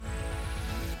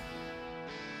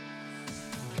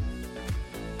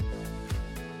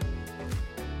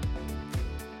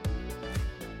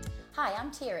Hi,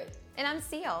 I'm Terry. And I'm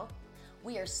Seal.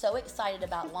 We are so excited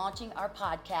about launching our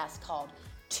podcast called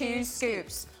Two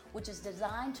Scoops, which is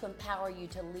designed to empower you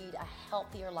to lead a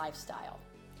healthier lifestyle.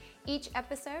 Each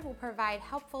episode will provide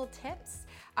helpful tips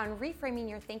on reframing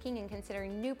your thinking and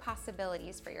considering new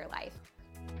possibilities for your life.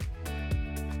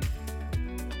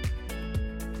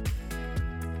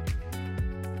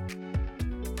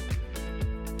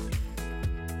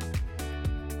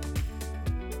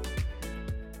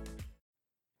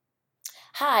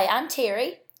 Hi, I'm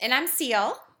Terry. And I'm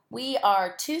Seal. We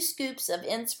are Two Scoops of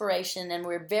Inspiration, and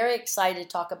we're very excited to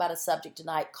talk about a subject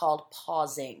tonight called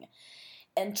pausing.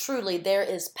 And truly, there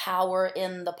is power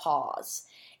in the pause.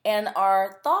 And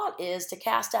our thought is to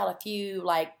cast out a few,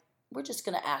 we're just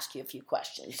going to ask you a few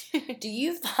questions. Do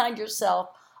you find yourself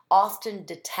often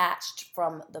detached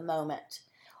from the moment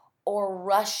or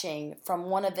rushing from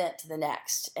one event to the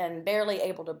next and barely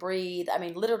able to breathe? I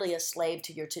mean, literally a slave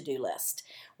to your to-do list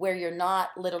where you're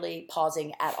not literally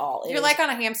pausing at all. You're like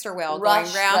on a hamster wheel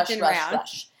going round and round.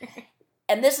 Rush.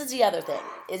 And this is the other thing,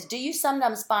 is do you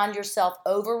sometimes find yourself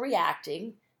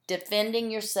overreacting,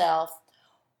 defending yourself,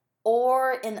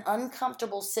 or in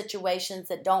uncomfortable situations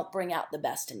that don't bring out the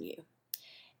best in you?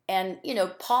 And,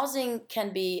 pausing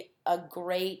can be a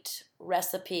great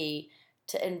recipe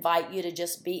to invite you to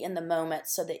just be in the moment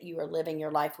so that you are living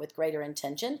your life with greater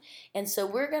intention. And so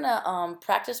we're going to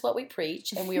practice what we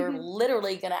preach, and we are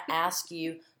literally going to ask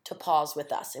you to pause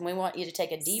with us. And we want you to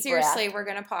take a deep breath. Seriously, we're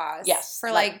going to pause. Yes. For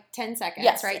 10 seconds,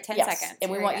 yes, right? 10 yes. seconds.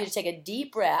 And we want you to take a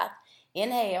deep breath,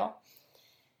 inhale,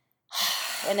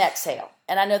 and exhale.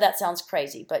 And I know that sounds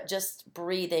crazy, but just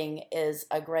breathing is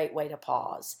a great way to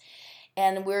pause.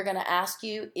 And we're going to ask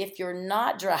you, if you're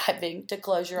not driving, to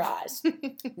close your eyes.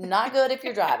 Not good if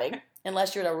you're driving,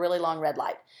 unless you're at a really long red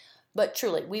light. But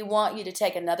truly, we want you to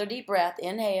take another deep breath,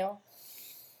 inhale,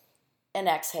 and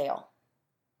exhale.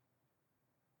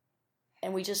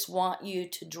 And we just want you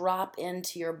to drop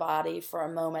into your body for a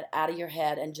moment out of your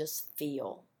head and just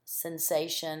feel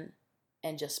sensation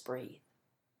and just breathe.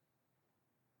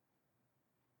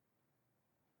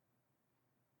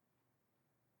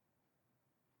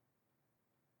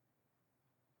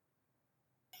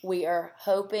 We are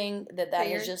hoping that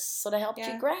has just sort of helped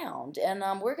you ground. And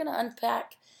we're going to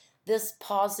unpack this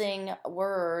pausing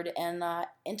word and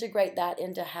integrate that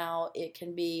into how it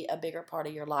can be a bigger part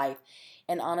of your life.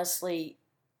 And honestly,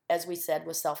 as we said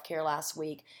with self-care last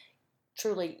week,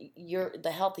 truly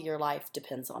the health of your life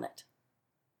depends on it.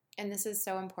 And this is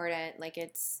so important.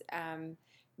 It's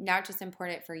not just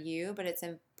important for you, but it's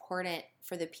important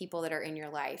for the people that are in your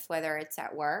life, whether it's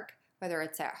at work, whether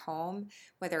it's at home,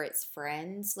 whether it's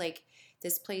friends.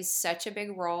 This plays such a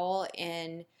big role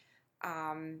in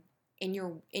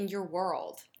your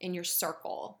world, in your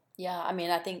circle. Yeah, I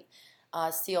mean, I think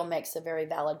Seal makes a very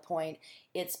valid point.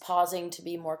 It's pausing to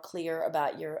be more clear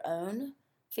about your own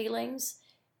feelings,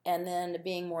 and then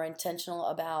being more intentional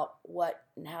about what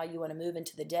and how you want to move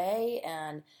into the day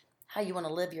and how you want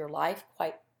to live your life,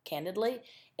 quite candidly.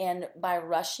 And by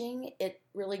rushing, it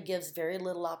really gives very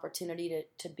little opportunity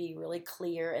to be really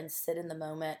clear and sit in the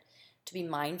moment, to be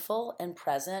mindful and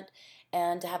present,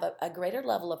 and to have a greater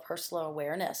level of personal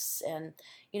awareness. And,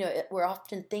 we're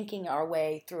often thinking our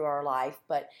way through our life,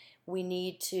 but we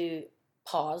need to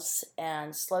pause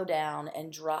and slow down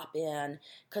and drop in,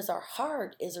 because our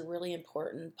heart is a really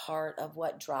important part of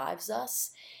what drives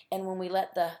us. And when we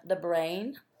let the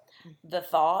brain, the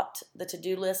thought, the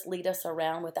to-do list lead us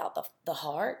around without the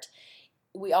heart,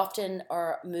 we often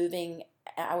are moving,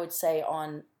 I would say,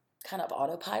 on kind of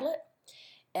autopilot.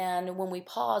 And when we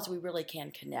pause, we really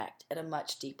can connect at a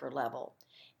much deeper level.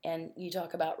 And you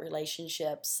talk about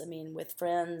relationships, with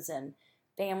friends and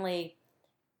family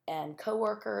and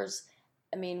coworkers.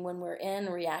 When we're in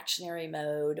reactionary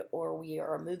mode or we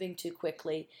are moving too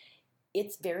quickly,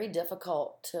 it's very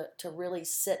difficult to really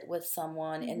sit with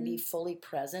someone and be fully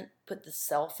present, put the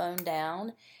cell phone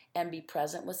down and be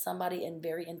present with somebody, and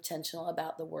very intentional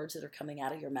about the words that are coming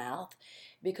out of your mouth,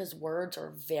 because words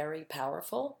are very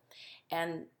powerful.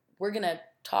 And we're going to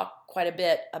talk quite a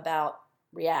bit about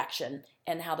reaction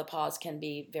and how the pause can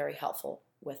be very helpful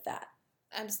with that.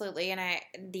 Absolutely. And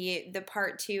the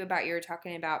part too about you're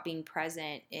talking about being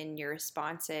present in your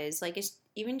responses, it's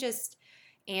even just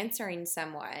answering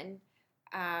someone,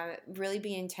 really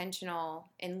be intentional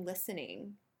in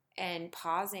listening, and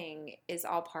pausing is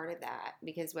all part of that,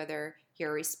 because whether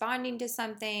you're responding to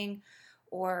something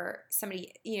or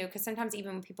somebody, because sometimes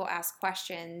even when people ask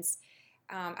questions,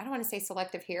 I don't want to say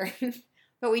selective hearing,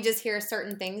 but we just hear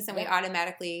certain things and we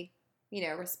automatically,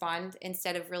 respond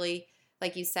instead of really,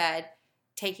 like you said,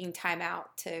 taking time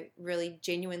out to really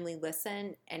genuinely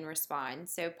listen and respond.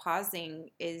 So pausing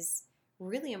is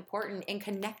really important in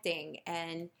connecting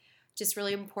and just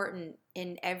really important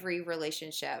in every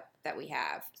relationship that we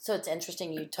have. So it's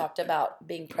interesting you talked about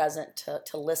being present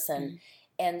to listen. Mm-hmm.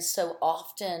 And so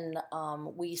often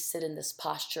we sit in this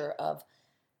posture of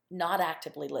not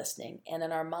actively listening and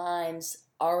in our minds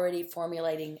already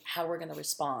formulating how we're going to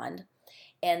respond.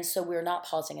 And so we're not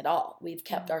pausing at all. We've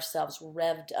kept mm-hmm. ourselves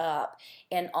revved up,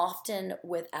 and often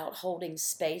without holding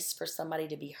space for somebody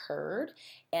to be heard,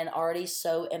 and already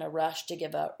so in a rush to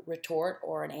give a retort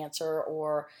or an answer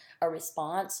or a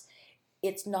response.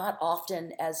 It's not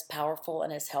often as powerful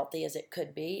and as healthy as it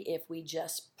could be if we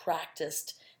just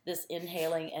practiced this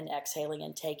inhaling and exhaling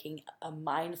and taking a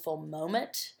mindful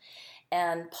moment.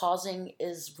 And pausing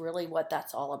is really what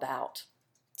that's all about.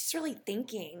 Just really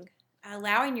thinking.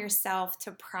 Allowing yourself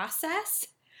to process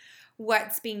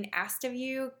what's being asked of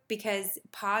you, because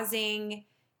pausing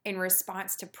in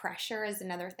response to pressure is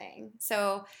another thing.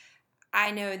 So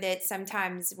I know that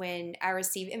sometimes when I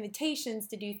receive invitations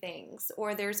to do things,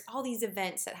 or there's all these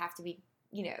events that have to be,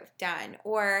 done,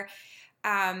 or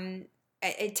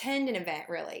attend an event,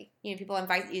 really. People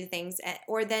invite you to things,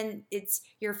 or then it's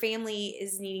your family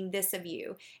is needing this of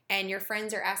you, and your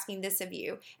friends are asking this of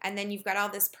you, and then you've got all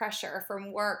this pressure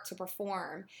from work to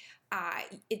perform.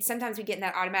 It's sometimes we get in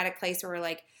that automatic place where we're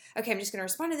like, okay, I'm just going to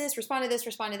respond to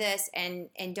this,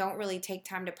 and don't really take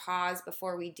time to pause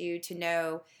before we do to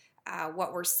know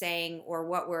what we're saying or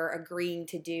what we're agreeing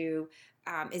to do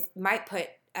might put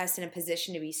us in a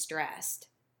position to be stressed.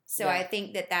 So yeah. I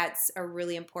think that that's a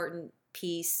really important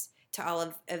piece to all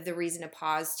of the reason to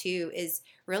pause too, is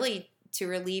really to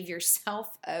relieve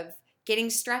yourself of getting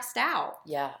stressed out.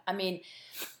 Yeah. I mean,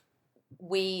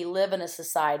 we live in a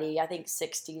society, I think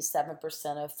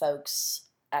 67% of folks,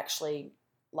 actually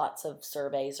lots of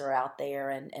surveys are out there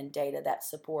and data that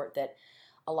support that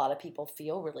a lot of people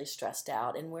feel really stressed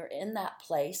out, and we're in that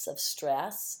place of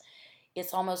stress.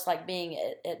 It's almost like being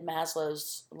at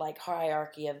Maslow's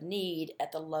hierarchy of need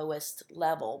at the lowest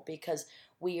level, because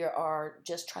we are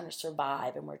just trying to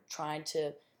survive and we're trying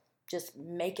to just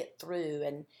make it through.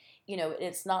 And,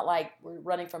 it's not like we're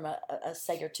running from a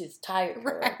saber-toothed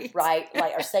tiger, right?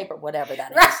 Or saber, whatever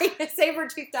that is. Right, a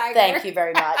saber-toothed tiger. Thank you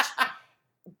very much.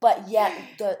 But yet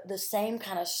the same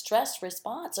kind of stress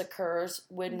response occurs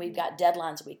when we've got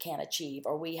deadlines we can't achieve,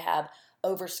 or we have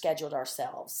overscheduled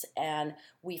ourselves and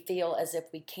we feel as if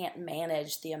we can't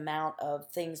manage the amount of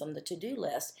things on the to-do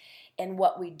list. And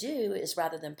what we do is,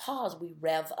 rather than pause, we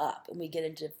rev up and we get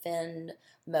into defend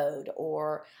mode,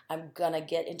 or I'm going to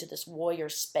get into this warrior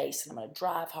space and I'm going to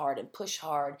drive hard and push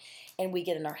hard. And we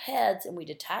get in our heads and we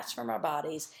detach from our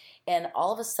bodies, and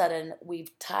all of a sudden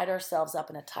we've tied ourselves up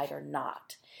in a tighter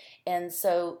knot. And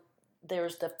so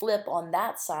there's the flip on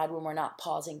that side when we're not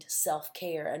pausing to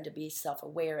self-care and to be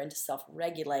self-aware and to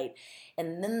self-regulate.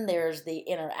 And then there's the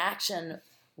interaction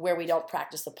where we don't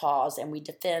practice the pause and we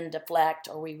defend, deflect,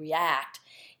 or we react.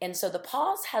 And so the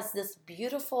pause has this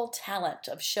beautiful talent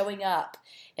of showing up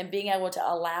and being able to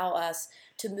allow us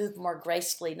to move more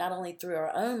gracefully, not only through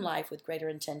our own life with greater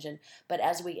intention, but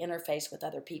as we interface with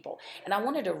other people. And I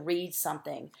wanted to read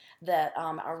something that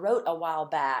I wrote a while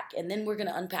back, and then we're going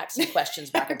to unpack some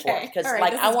questions back and forth, because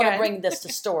I want to bring this to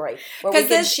story where we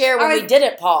can share when we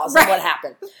didn't pause and what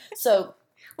happened. So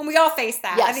when we all face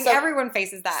that. Yeah, I think everyone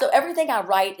faces that. So everything I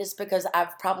write is because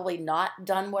I've probably not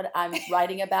done what I'm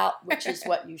writing about, which is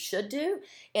what you should do.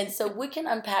 And so we can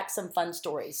unpack some fun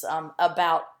stories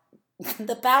about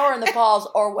the power in the pause,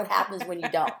 or what happens when you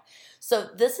don't. So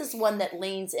this is one that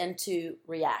leans into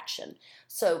reaction.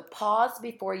 So pause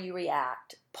before you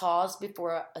react. Pause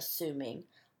before assuming.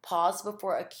 Pause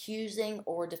before accusing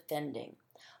or defending.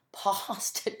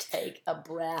 Pause to take a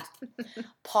breath.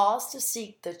 Pause to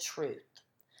seek the truth.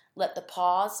 Let the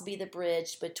pause be the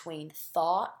bridge between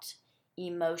thought,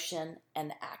 emotion,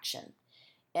 and action.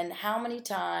 And how many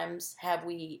times have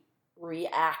we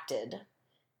reacted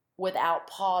without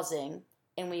pausing,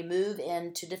 and we move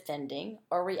into defending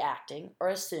or reacting or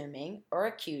assuming or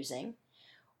accusing?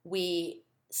 We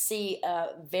see a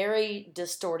very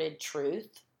distorted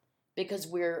truth because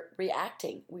we're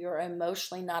reacting. We are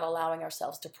emotionally not allowing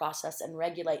ourselves to process and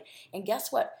regulate. And guess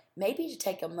what? Maybe to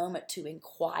take a moment to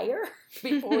inquire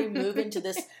before we move into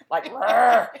this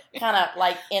kind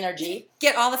of energy.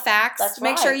 Get all the facts. That's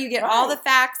Make sure you get all the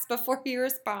facts before you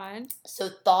respond. So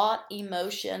thought,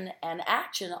 emotion, and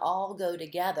action all go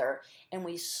together, and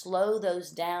we slow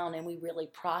those down and we really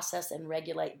process and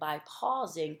regulate by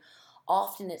pausing.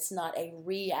 Often it's not a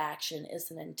reaction,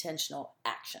 it's an intentional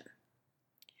action.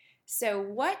 So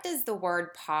what does the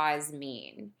word pause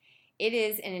mean? It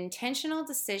is an intentional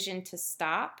decision to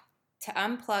stop, to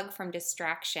unplug from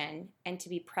distraction, and to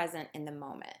be present in the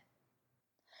moment.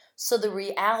 So the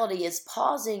reality is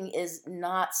pausing is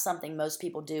not something most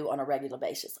people do on a regular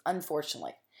basis,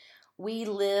 unfortunately. We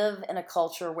live in a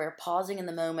culture where pausing in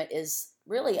the moment is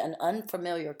really an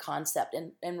unfamiliar concept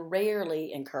and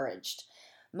rarely encouraged.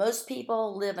 Most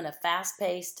people live in a fast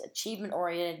paced, achievement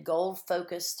oriented, goal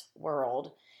focused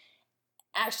world.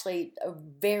 Actually, a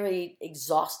very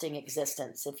exhausting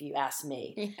existence, if you ask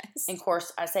me. Yes. And of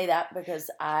course, I say that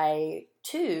because I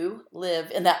too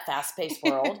live in that fast paced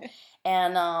world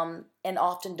and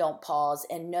often don't pause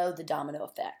and know the domino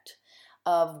effect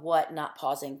of what not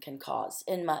pausing can cause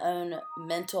in my own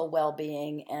mental well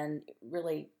being, and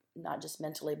really not just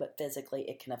mentally, but physically,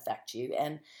 it can affect you.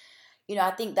 And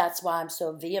I think that's why I'm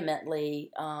so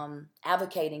vehemently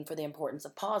advocating for the importance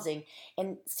of pausing.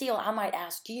 And Steele, I might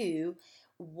ask you,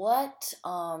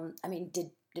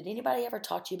 did anybody ever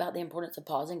talk to you about the importance of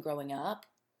pausing growing up?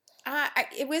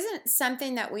 It wasn't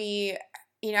something that I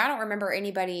don't remember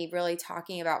anybody really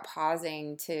talking about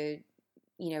pausing to,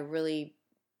 really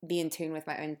be in tune with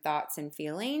my own thoughts and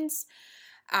feelings.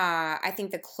 I think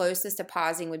the closest to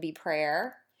pausing would be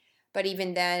prayer. But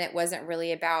even then, it wasn't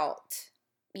really about,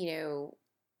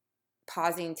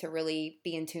 pausing to really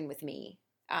be in tune with me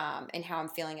and how I'm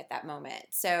feeling at that moment.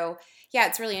 So, yeah,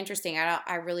 it's really interesting.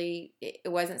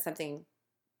 It wasn't something,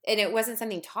 and it wasn't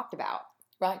something talked about.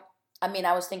 Right.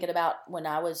 I was thinking about when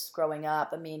I was growing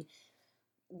up.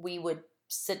 We would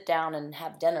sit down and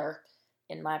have dinner,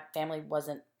 and my family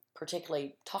wasn't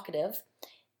particularly talkative.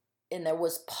 And there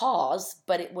was pause,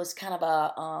 but it was kind of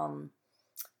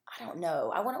I don't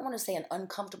know. I wouldn't want to say an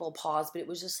uncomfortable pause, but it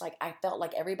was just like I felt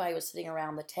like everybody was sitting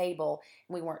around the table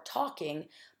and we weren't talking,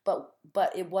 but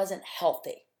it wasn't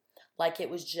healthy. Like it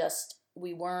was just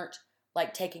we weren't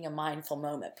like taking a mindful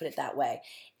moment, put it that way.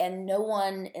 And no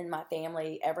one in my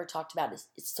family ever talked about it.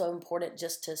 It's so important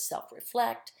just to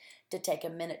self-reflect, to take a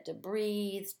minute to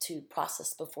breathe, to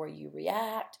process before you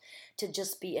react, to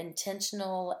just be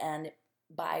intentional. And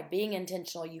by being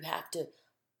intentional, you have to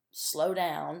slow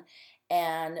down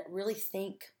and really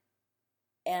think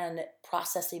and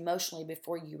process emotionally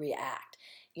before you react.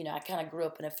 I kind of grew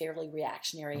up in a fairly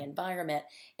reactionary environment,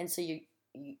 and so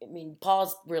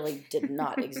pause really did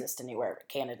not exist anywhere,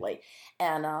 candidly.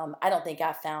 And I don't think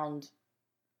I found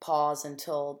pause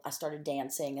until I started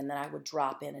dancing, and then I would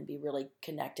drop in and be really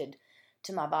connected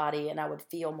to my body, and I would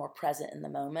feel more present in the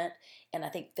moment. And I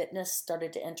think fitness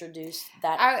started to introduce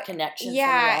that connection for me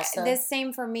also. The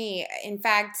same for me. In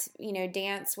fact,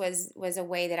 dance was a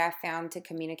way that I found to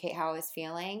communicate how I was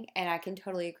feeling, and I can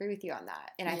totally agree with you on that.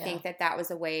 And I think that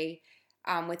was a way,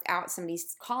 without somebody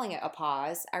calling it a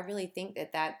pause, I really think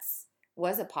that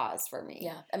was a pause for me.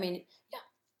 Yeah.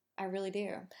 I really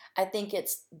do. I think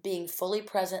it's being fully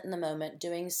present in the moment,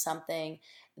 doing something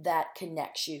that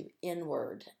connects you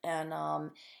inward, and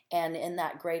in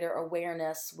that greater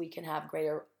awareness, we can have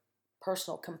greater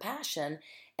personal compassion,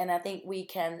 and I think we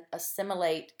can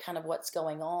assimilate kind of what's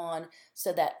going on,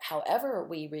 so that however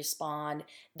we respond,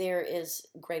 there is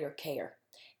greater care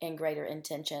and greater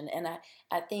intention. And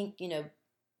I think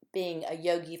being a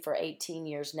yogi for 18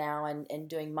 years now and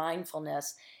doing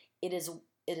mindfulness, it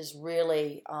is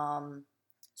really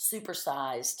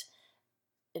supersized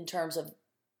in terms of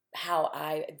how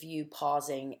I view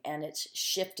pausing, and it's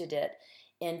shifted it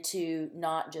into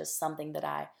not just something that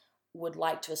I would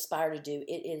like to aspire to do.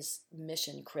 It is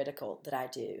mission critical that I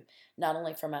do, not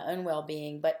only for my own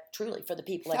well-being, but truly for the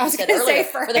people, like you said earlier,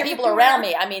 for the people around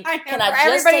me. Can I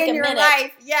just take a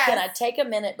minute? Yes. Can I take a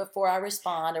minute before I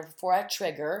respond or before I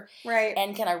trigger? Right.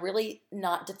 And can I really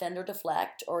not defend or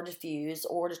deflect or diffuse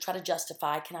or to try to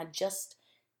justify? Can I just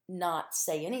not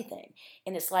say anything?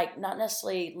 And it's like not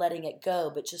necessarily letting it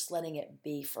go, but just letting it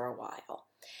be for a while.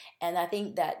 And I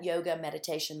think that yoga,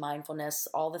 meditation, mindfulness,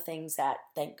 all the things that,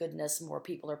 thank goodness, more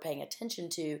people are paying attention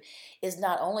to, is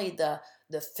not only the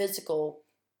physical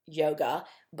yoga,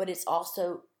 but it's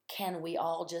also, can we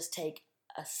all just take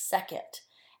a second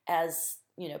as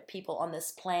people on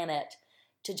this planet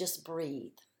to just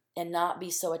breathe and not be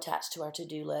so attached to our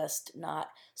to-do list, not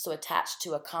so attached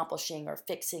to accomplishing or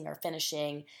fixing or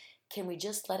finishing. Can we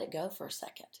just let it go for a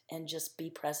second and just be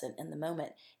present in the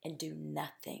moment and do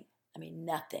nothing?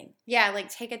 Nothing. Yeah, like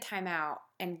take a time out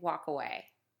and walk away.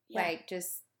 Yeah. Like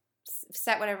just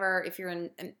set whatever, if you're in,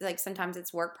 like sometimes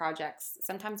it's work projects.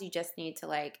 Sometimes you just need to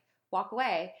like walk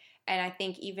away. And I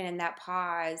think even in that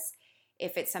pause,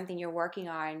 if it's something you're working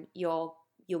on, you'll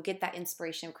get that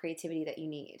inspiration of creativity that you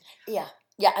need. Yeah.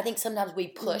 Yeah, I think sometimes we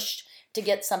push to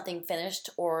get something finished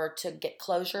or to get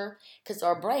closure because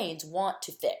our brains want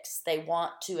to fix. They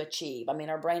want to achieve. I mean,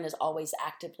 our brain is always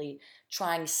actively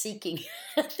trying, seeking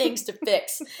things to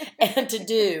fix and to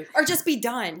do. Or just be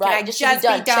done. Right, Can I just to be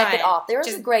done. be done? Check it off. There is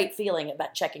Just- a great feeling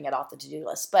about checking it off the to-do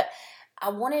list. But I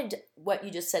wanted what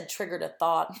you just said triggered a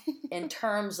thought in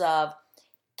terms of,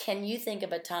 can you think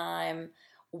of a time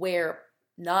where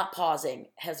not pausing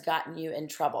has gotten you in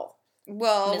trouble?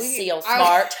 Well, Miss Seal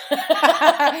Smart.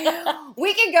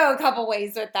 We could go a couple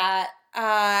ways with that.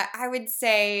 I would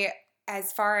say,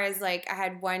 as far as like, I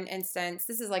had one instance.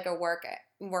 This is like a work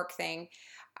thing.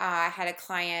 I had a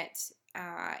client,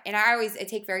 and I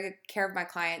take very good care of my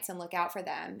clients and look out for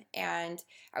them. And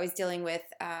I was dealing with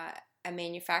a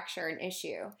manufacturer, an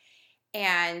issue,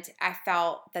 and I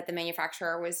felt that the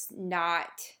manufacturer was not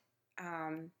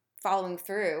following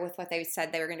through with what they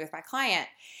said they were going to do with my client.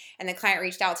 And the client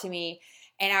reached out to me,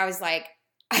 and I was like,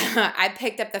 I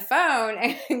picked up the phone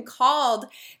and called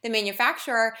the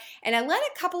manufacturer, and I let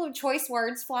a couple of choice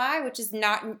words fly, which is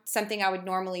not something I would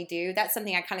normally do. That's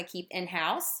something I kind of keep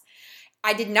in-house.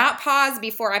 I did not pause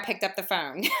before I picked up the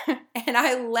phone, and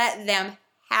I let them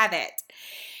have it.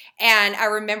 And I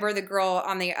remember the girl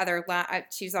on the other line,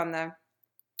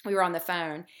 we were on the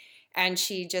phone, and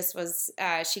she just was,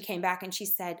 she came back and she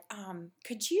said,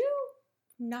 could you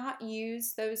not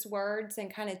use those words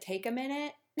and kind of take a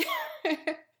minute?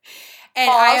 And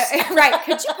Pause. right,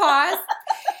 could you pause?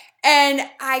 And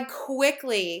I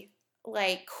quickly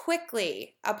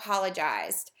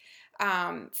apologized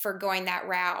for going that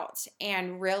route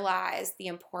and realized the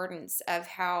importance of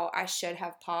how I should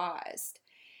have paused.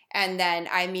 And then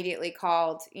I immediately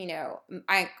called,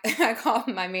 I called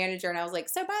my manager, and I was like,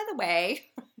 so by the way,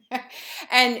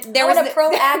 and there I'm going to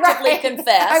proactively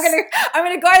confess. I'm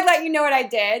gonna go ahead and let you know what I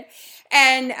did.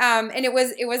 And it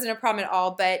wasn't a problem at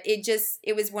all, but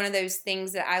it was one of those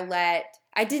things that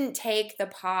I didn't take the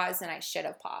pause, and I should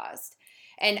have paused.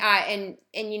 And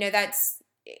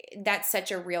that's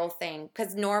such a real thing,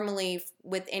 because normally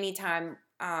with any time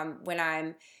when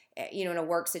I'm in a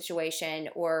work situation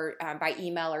or by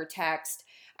email or text,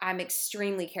 I'm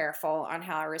extremely careful on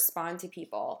how I respond to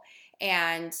people.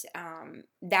 And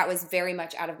that was very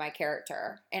much out of my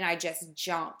character. And I just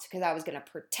jumped because I was going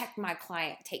to protect my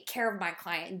client, take care of my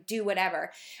client, and do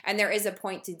whatever. And there is a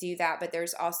point to do that, but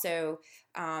there's also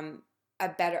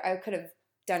I could have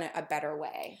done it a better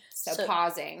way. So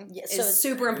pausing is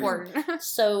super important.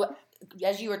 So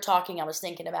as you were talking, I was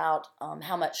thinking about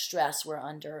how much stress we're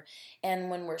under.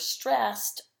 And when we're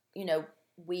stressed,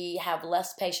 we have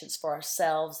less patience for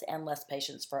ourselves and less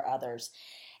patience for others.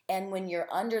 And when you're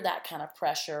under that kind of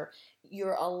pressure,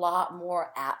 you're a lot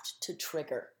more apt to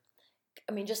trigger.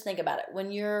 I mean, just think about it. When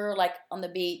you're like on the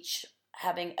beach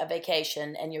having a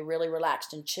vacation and you're really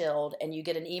relaxed and chilled and you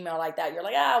get an email like that, you're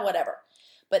like, whatever.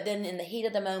 But then in the heat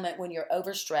of the moment, when you're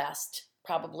overstressed,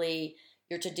 probably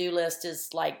your to-do list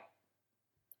is like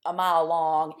a mile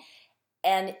long,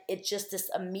 and it's just this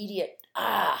immediate,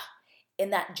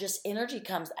 and that just energy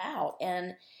comes out.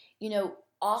 And,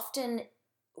 often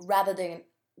rather than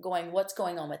going, what's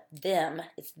going on with them?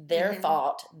 It's their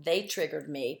fault. They triggered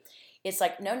me. It's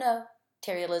like, no,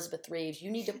 Terry Elizabeth Reeves,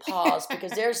 you need to pause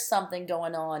because there's something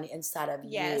going on inside of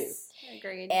you. Yes,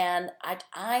 agreed. And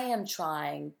I am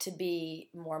trying to be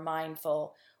more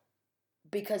mindful,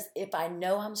 because if I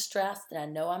know I'm stressed and I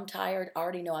know I'm tired, I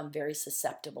already know I'm very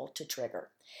susceptible to trigger.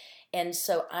 And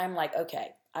so I'm like,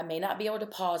 okay, I may not be able to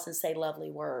pause and say lovely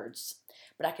words,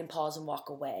 but I can pause and walk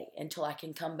away until I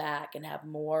can come back and have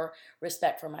more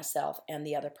respect for myself and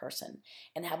the other person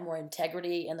and have more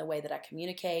integrity in the way that I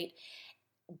communicate.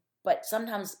 But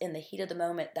sometimes in the heat of the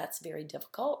moment, that's very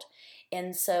difficult.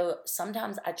 And so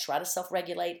sometimes I try to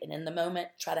self-regulate and in the moment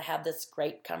try to have this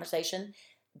great conversation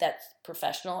that's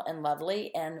professional and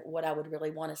lovely and what I would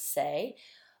really want to say,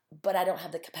 but I don't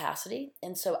have the capacity.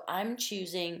 And so I'm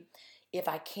choosing, if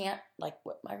I can't, like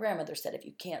what my grandmother said, if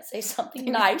you can't say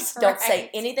something nice, don't say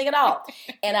anything at all.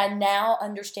 And I now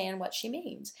understand what she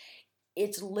means.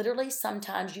 It's literally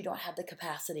sometimes you don't have the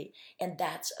capacity, and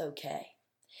that's okay.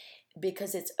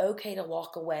 Because it's okay to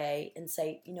walk away and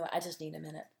say, I just need a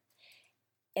minute.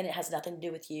 And it has nothing to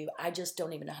do with you. I just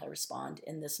don't even know how to respond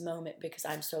in this moment because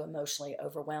I'm so emotionally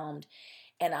overwhelmed.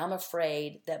 And I'm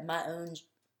afraid that my own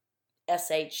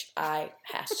SHI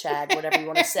hashtag, whatever you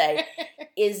want to say,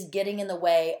 is getting in the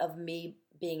way of me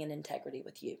being in integrity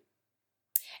with you.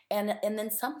 And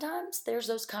then sometimes there's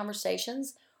those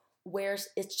conversations where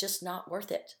it's just not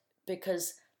worth it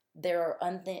because there are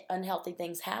unhealthy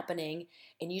things happening,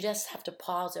 and you just have to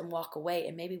pause and walk away,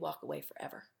 and maybe walk away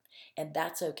forever. And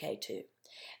that's okay too.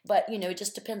 But, it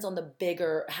just depends on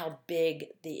how big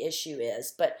the issue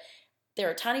is. But there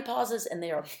are tiny pauses and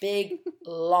there are big,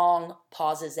 long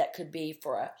pauses that could be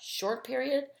for a short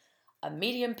period, a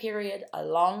medium period, a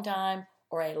long time,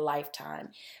 or a lifetime.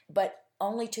 But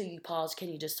only till you pause can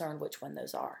you discern which one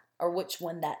those are, or which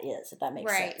one that is, if that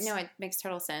makes sense. Right. No, it makes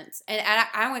total sense. And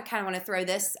I kind of want to throw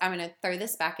this, I'm going to throw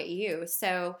this back at you.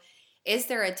 So is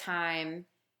there a time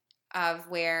of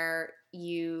where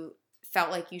you felt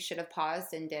like you should have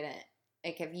paused and didn't?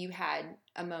 Like, have you had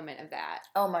a moment of that?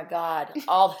 Oh my God,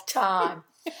 all the time.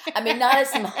 I mean, not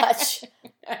as much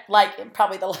like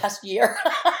probably the last year.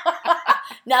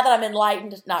 Now that I'm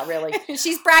enlightened, not really.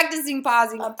 She's practicing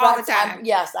pausing all the time.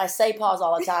 Yes, I say pause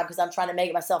all the time because I'm trying to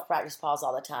make myself practice pause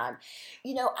all the time.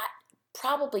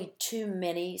 Probably too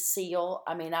many seal.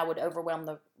 I mean, I would overwhelm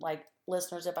the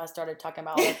listeners if I started talking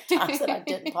about all the times that I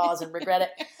didn't pause and regret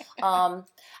it.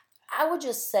 I would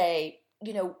just say,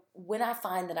 when I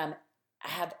find that I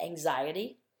have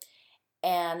anxiety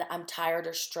and I'm tired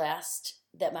or stressed,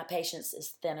 that my patience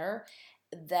is thinner,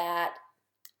 that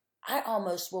I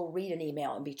almost will read an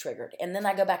email and be triggered. And then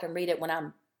I go back and read it when I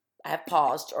have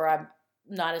paused or I'm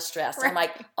not as stressed. Right. I'm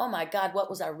like, oh my God, what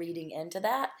was I reading into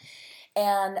that?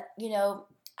 And,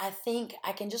 I think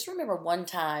I can just remember one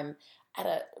time I had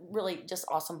a really just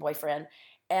awesome boyfriend,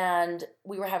 and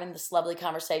we were having this lovely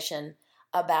conversation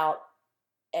about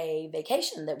a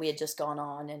vacation that we had just gone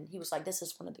on. And he was like, this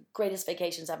is one of the greatest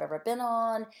vacations I've ever been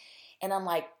on. And I'm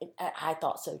like, I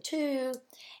thought so too.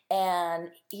 And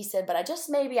he said, but I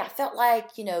felt like,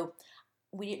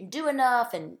 we didn't do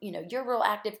enough. And, you're real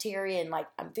active, Terry. And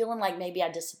I'm feeling like maybe I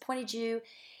disappointed you.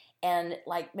 And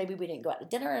maybe we didn't go out to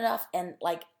dinner enough. And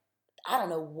I don't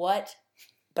know what,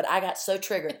 but I got so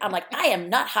triggered. I'm like, I am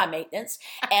not high maintenance.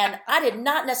 And I did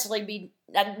not necessarily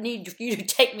I need you to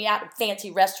take me out to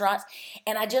fancy restaurants.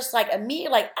 And I just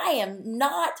immediately, I am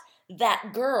not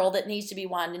that girl that needs to be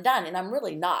wined and dined. And I'm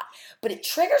really not. But it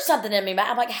triggered something in me.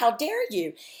 I'm like, how dare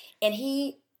you? And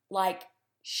he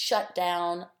shut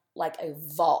down like a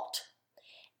vault.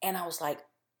 And I was like,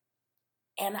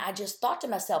 and I just thought to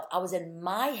myself, I was in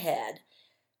my head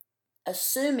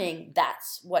assuming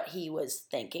that's what he was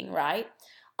thinking, right?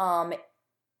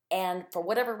 And for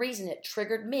whatever reason, it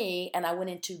triggered me, and I went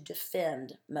into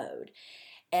defend mode.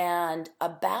 And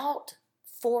about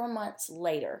 4 months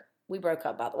later, we broke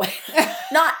up, by the way.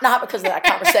 not because of that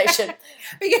conversation.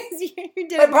 Because you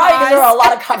did but probably because there were a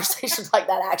lot of conversations like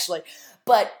that, actually.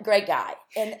 But great guy.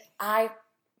 And I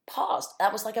paused.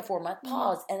 That was like a 4-month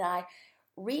pause. Mm-hmm. And I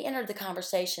re-entered the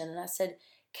conversation, and I said,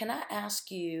 can I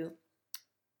ask you,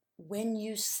 when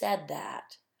you said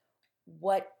that,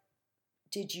 what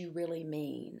did you really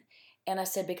mean? And I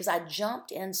said, because I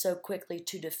jumped in so quickly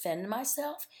to defend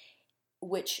myself,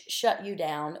 which shut you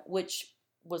down, which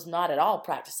was not at all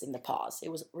practicing the pause.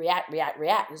 It was react, react,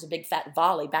 react. It was a big fat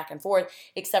volley back and forth,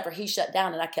 except for he shut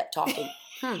down and I kept talking.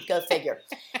 Go figure.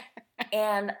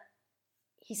 And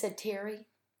he said, Terry,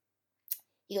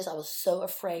 he goes, I was so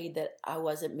afraid that I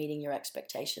wasn't meeting your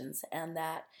expectations and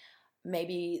that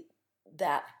maybe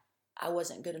that I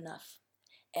wasn't good enough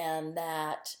and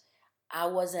that I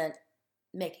wasn't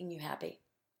making you happy.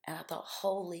 And I thought,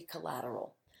 holy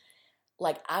collateral.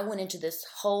 I went into this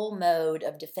whole mode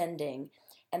of defending,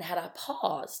 and had I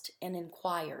paused and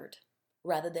inquired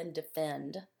rather than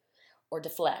defend or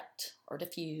deflect or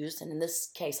diffuse, and in this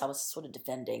case I was sort of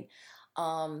defending,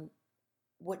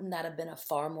 wouldn't that have been a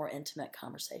far more intimate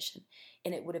conversation?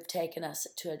 And it would have taken us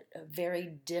to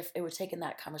it would have taken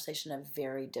that conversation in a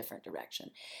very different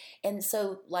direction. And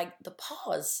so the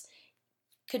pause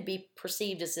could be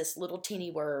perceived as this little teeny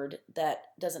word that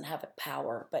doesn't have a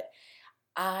power. But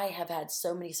I have had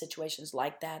so many situations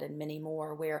like that and many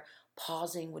more where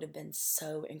pausing would have been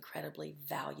so incredibly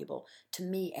valuable to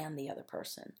me and the other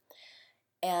person.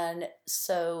 And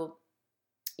so,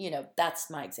 that's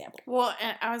my example. Well,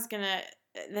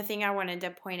 the thing I wanted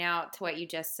to point out to what you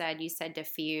just said, you said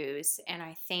diffuse. And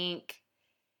I think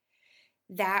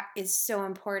that is so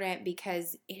important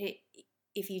because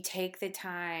if you take the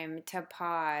time to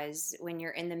pause when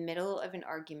you're in the middle of an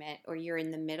argument or you're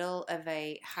in the middle of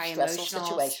a high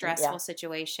stressful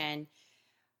situation,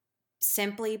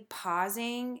 simply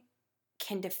pausing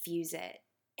can diffuse it.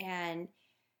 And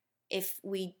if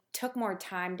we took more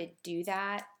time to do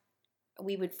that,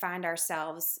 we would find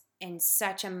ourselves in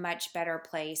such a much better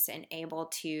place and able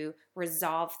to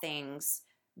resolve things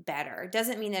better. It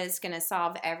doesn't mean that it's going to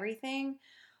solve everything,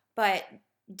 but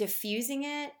diffusing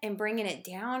it and bringing it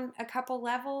down a couple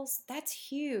levels, that's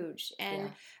huge.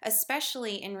 And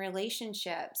especially in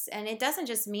relationships. And it doesn't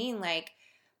just mean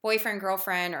boyfriend,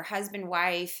 girlfriend, or husband,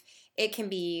 wife. It can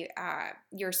be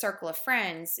your circle of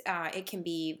friends. It can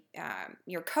be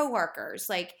your coworkers.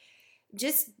 Like,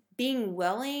 just being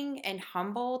willing and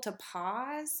humble to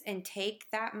pause and take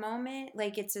that moment.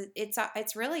 Like,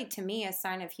 it's really, to me, a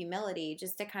sign of humility,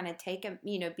 just to kind of take a,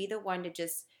 be the one to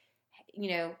just, you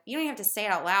don't even have to say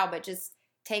it out loud, but just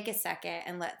take a second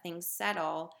and let things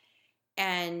settle.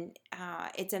 And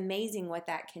it's amazing what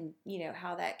that can,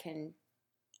 how that can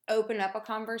open up a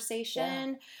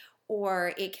conversation,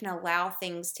 or it can allow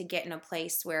things to get in a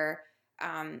place where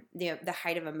the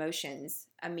height of emotions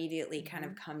immediately kind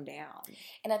of come down.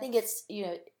 And I think it's,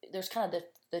 there's kind of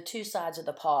the two sides of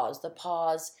the pause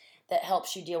that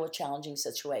helps you deal with challenging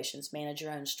situations, manage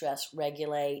your own stress,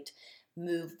 regulate,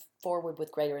 move forward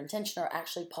with greater intention, or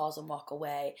actually pause and walk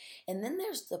away. And then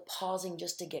there's the pausing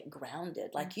just to get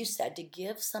grounded, like you said, to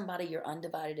give somebody your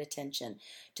undivided attention,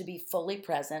 to be fully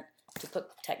present, to put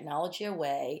technology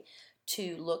away,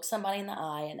 to look somebody in the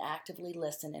eye and actively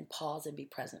listen and pause and be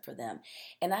present for them.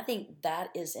 And I think that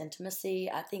is intimacy.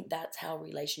 I think that's how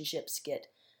relationships get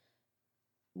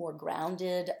more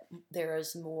grounded. There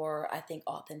is more, I think,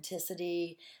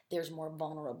 authenticity. There's more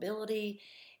vulnerability.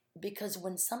 Because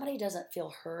when somebody doesn't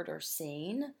feel heard or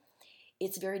seen,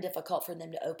 it's very difficult for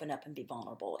them to open up and be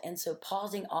vulnerable. And so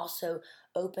pausing also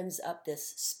opens up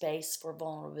this space for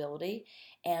vulnerability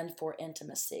and for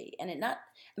intimacy. And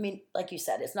like you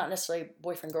said, it's not necessarily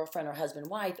boyfriend, girlfriend, or husband,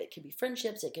 wife. It could be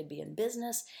friendships. It could be in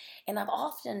business. And I've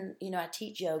often, I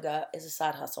teach yoga as a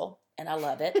side hustle, and I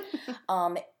love it.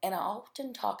 And I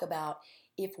often talk about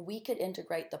if we could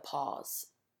integrate the pause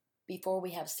before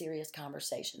we have serious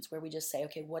conversations, where we just say,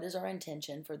 okay, what is our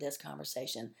intention for this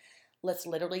conversation? Let's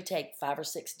literally take 5 or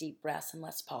 6 deep breaths and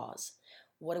let's pause.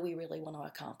 What do we really want to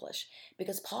accomplish?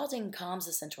 Because pausing calms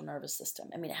the central nervous system.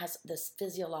 It has this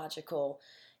physiological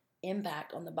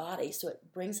impact on the body, so it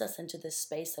brings us into this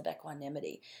space of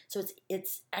equanimity. So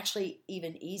it's actually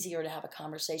even easier to have a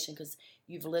conversation because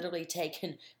you've literally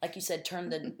taken, like you said,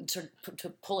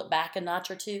 to pull it back a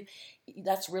notch or two.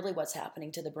 That's really what's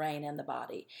happening to the brain and the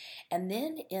body. And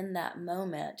then in that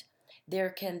moment, there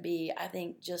can be, I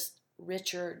think, just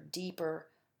richer, deeper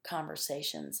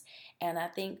conversations. And I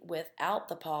think without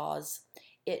the pause,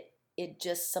 it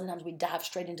just, sometimes we dive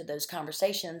straight into those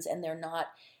conversations and they're not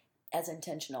as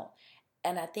intentional.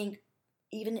 And I think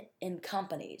even in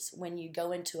companies, when you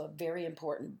go into a very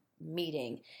important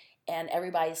meeting and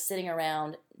everybody's sitting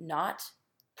around not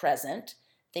present,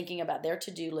 thinking about their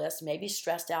to-do list, maybe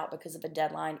stressed out because of a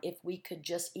deadline, if we could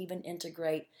just even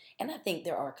integrate, and I think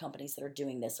there are companies that are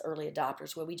doing this, early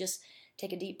adopters, where we just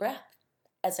take a deep breath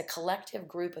as a collective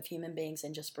group of human beings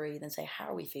and just breathe and say, how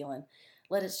are we feeling?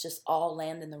 Let us just all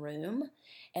land in the room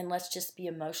and let's just be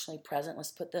emotionally present.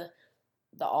 Let's put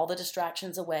all the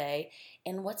distractions away.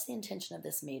 And what's the intention of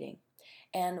this meeting?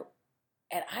 And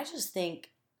I just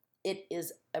think it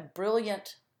is a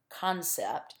brilliant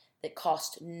concept that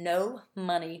costs no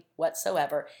money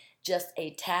whatsoever, just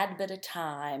a tad bit of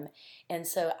time. And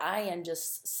so I am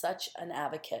just such an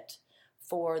advocate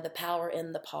for the power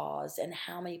in the pause and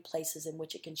how many places in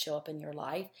which it can show up in your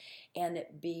life and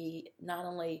it be not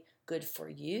only good for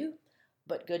you,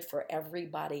 but good for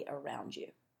everybody around you.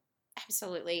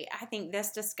 Absolutely. I think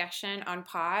this discussion on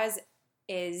pause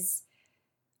is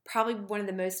probably one of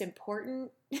the most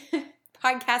important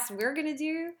podcasts we're going to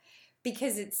do,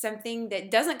 because it's something that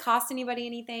doesn't cost anybody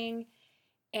anything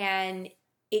and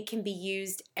it can be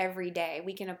used every day.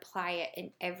 We can apply it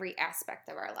in every aspect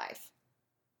of our life.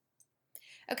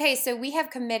 Okay, so we have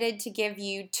committed to give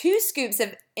you 2 scoops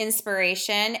of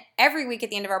inspiration every week at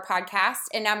the end of our podcast,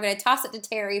 and now I'm going to toss it to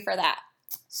Terry for that.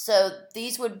 So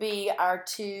these would be our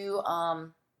 2,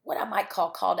 what I might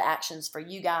call to actions for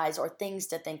you guys, or things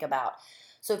to think about.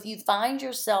 So if you find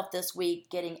yourself this week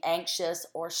getting anxious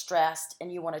or stressed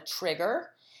and you want to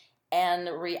trigger and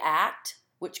react,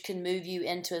 which can move you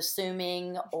into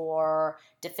assuming or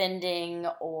defending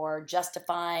or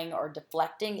justifying or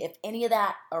deflecting, if any of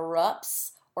that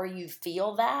erupts or you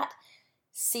feel that,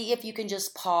 see if you can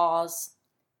just pause,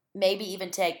 maybe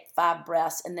even take 5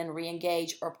 breaths and then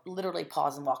re-engage, or literally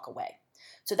pause and walk away.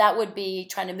 So that would be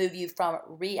trying to move you from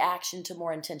reaction to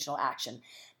more intentional action.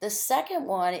 The second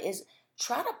one is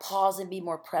try to pause and be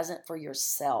more present for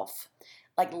yourself.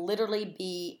 Like literally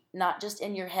be not just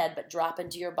in your head, but drop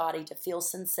into your body to feel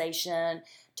sensation,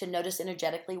 to notice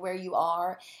energetically where you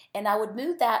are. And I would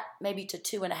move that maybe to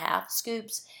 2.5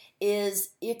 scoops, is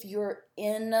if you're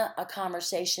in a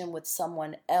conversation with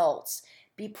someone else,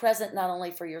 be present not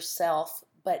only for yourself,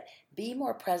 but be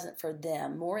more present for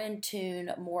them, more in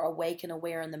tune, more awake and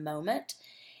aware in the moment.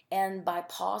 And by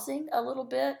pausing a little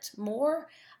bit more,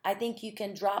 I think you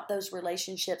can drop those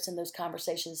relationships and those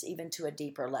conversations even to a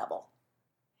deeper level.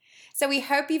 So we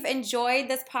hope you've enjoyed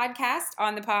this podcast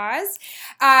on the pause.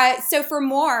 So for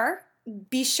more,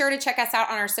 be sure to check us out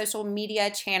on our social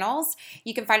media channels.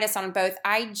 You can find us on both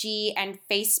IG and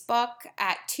Facebook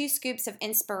at 2 Scoops of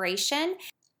Inspiration.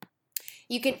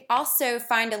 You can also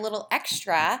find a little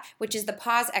extra, which is the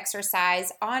pause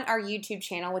exercise, on our YouTube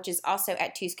channel, which is also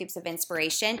at 2 Scoops of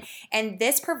Inspiration. And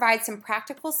this provides some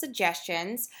practical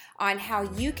suggestions on how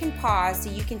you can pause so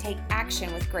you can take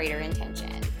action with greater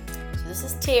intention. So this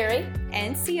is Terry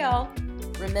and Seal.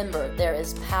 Remember, there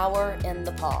is power in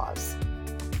the pause.